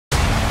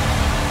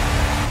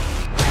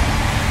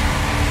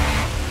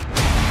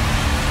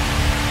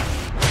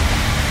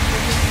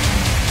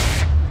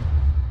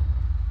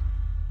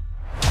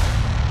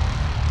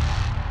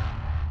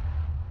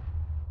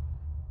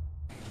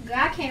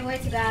can't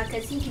wait to go out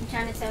because he keeps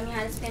trying to tell me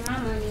how to spend my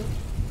money.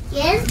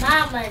 Yes,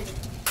 my money.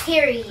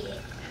 Period.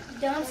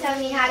 Don't tell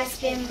me how to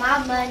spend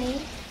my money.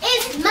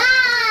 It's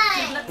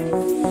mine!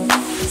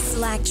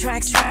 Slack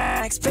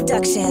Tracks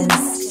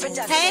Productions.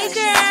 Hey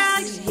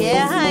girl,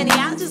 yeah honey,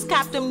 I just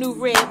copped them new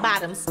red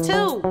bottoms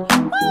too.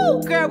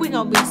 Woo, girl, we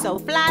gonna be so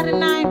fly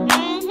tonight.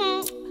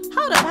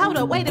 Hold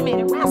up, wait a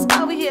minute.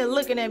 Roscoe over here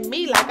looking at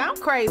me like I'm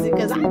crazy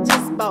because I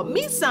just bought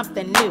me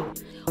something new.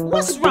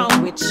 What's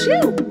wrong with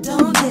you?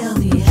 Don't tell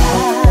me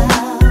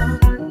how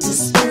to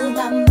spend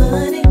my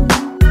money.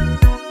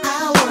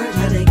 I work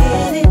hard to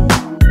get it.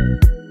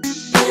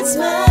 It's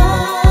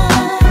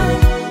mine.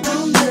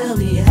 Don't tell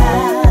me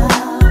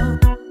how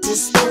to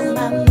spend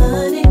my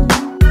money.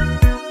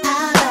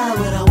 I buy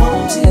what I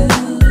want to.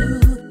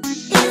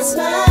 It's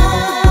mine.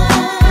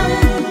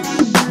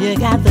 You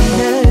got the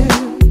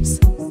nerves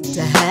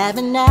to have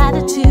an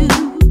attitude,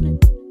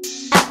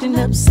 acting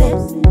upset,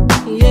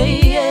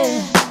 yeah.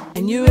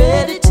 And you're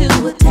ready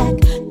to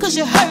attack, cause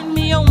you heard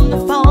me on the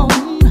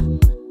phone,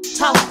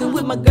 talking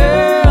with my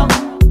girl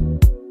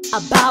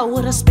about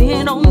what I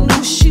spent on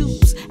new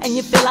shoes. And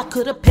you feel I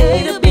could've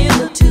paid a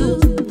bill or two.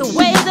 The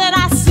way that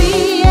I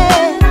see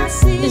it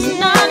is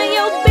none of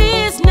your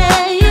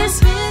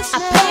business. I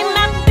pay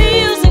my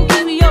bills and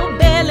keep your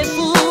belly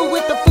full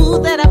with the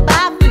food that I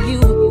buy for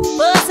you.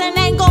 Fussing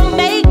ain't gonna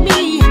make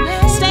me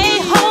stay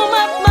home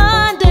up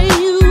under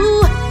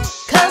you,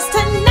 cause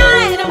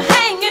tonight I'm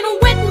hanging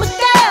with my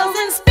girls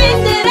and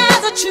spend it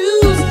as I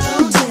choose.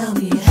 Don't tell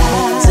me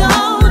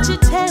how. Don't you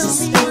tell me to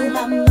spend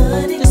my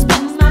money. To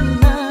spend my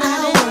money.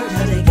 I worked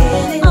hard to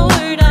get it. I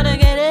worked hard to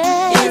get it.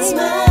 It's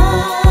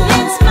mine.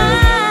 It's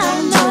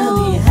mine. Don't tell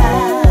me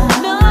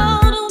how. No,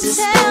 don't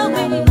tell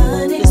me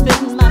to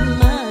spend my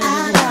money.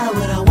 I got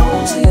what I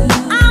want to.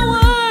 I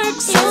work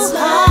so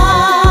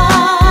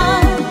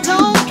hard.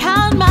 Don't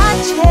count my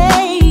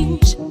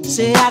change.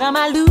 Stay out of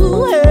my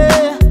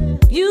lure.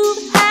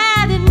 You've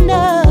had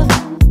enough.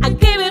 I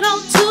gave it all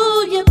to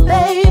you,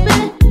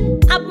 baby.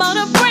 I bought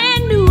a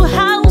brand new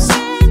house.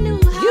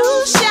 You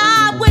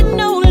shop with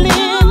no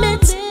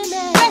limits.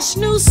 Fresh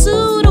new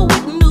suit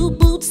with new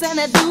boots and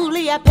a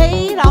dually I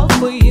paid off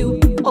for you.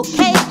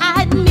 Okay,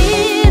 I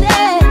admit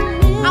it.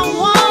 I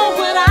want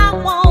what I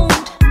want.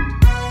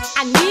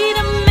 I need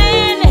a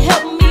man to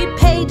help me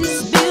pay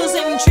these bills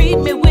and treat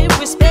me with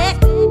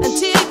respect.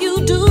 Until you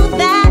do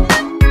that,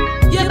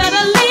 you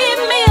better leave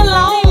me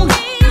alone.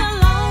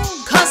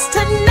 Cause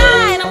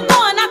tonight I'm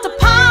going out to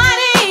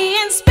party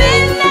and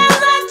spend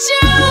as I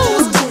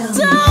choose.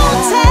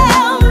 Don't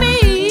tell me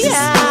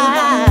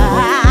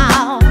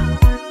how.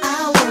 I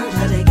worked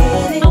hard to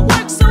get it. I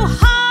worked so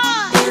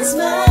hard. It's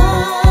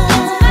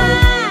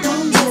mine.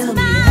 Don't tell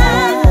me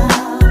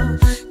how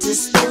to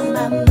spend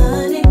my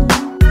money.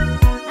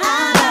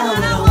 I buy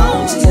what I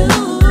want to.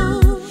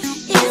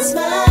 It's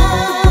mine.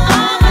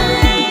 I'm a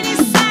lady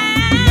side.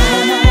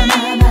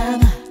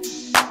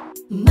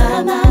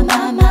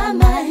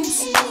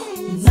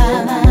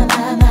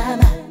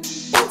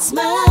 It's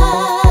mine.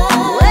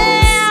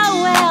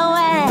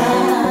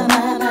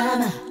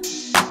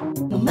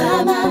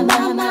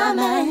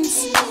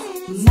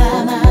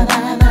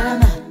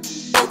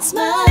 It's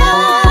mine.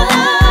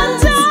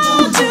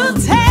 Don't you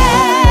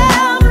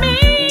tell me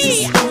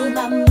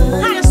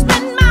how to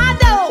spend my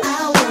dough. I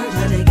worked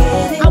hard to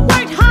get it. I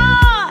worked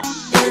hard.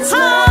 It's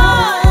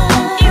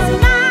mine. It's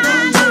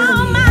mine.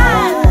 All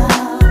mine.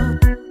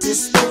 To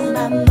spend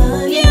my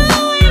money. You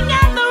ain't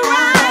got the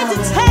right to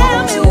tell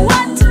me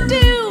what to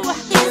do.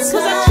 Cause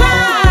I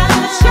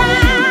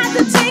tried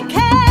to take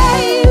care of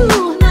you.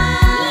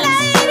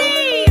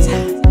 Ladies,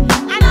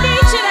 I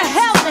need you to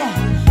help me.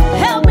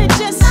 Help me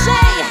just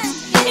say,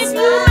 if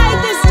you make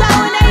this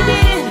dough and they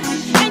did,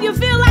 and you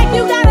feel like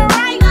you got a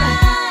right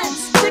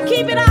to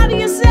keep it all to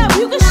yourself,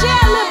 you can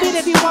share a little bit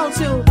if you want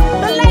to.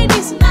 But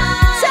ladies,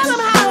 tell them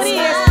how it is.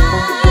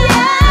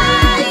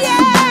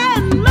 Yeah,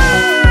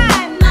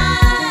 mine.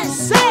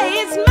 Say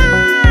it's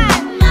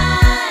mine.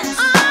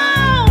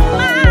 Oh,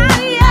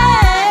 mine,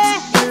 yeah.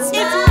 It's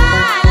mine.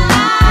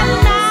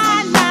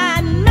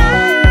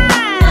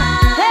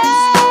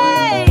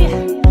 Hey,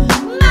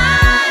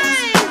 mine.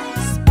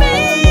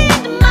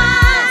 Spend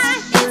mine.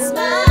 It's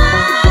mine.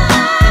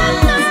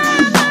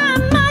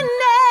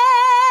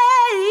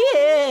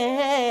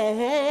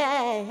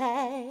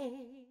 Money.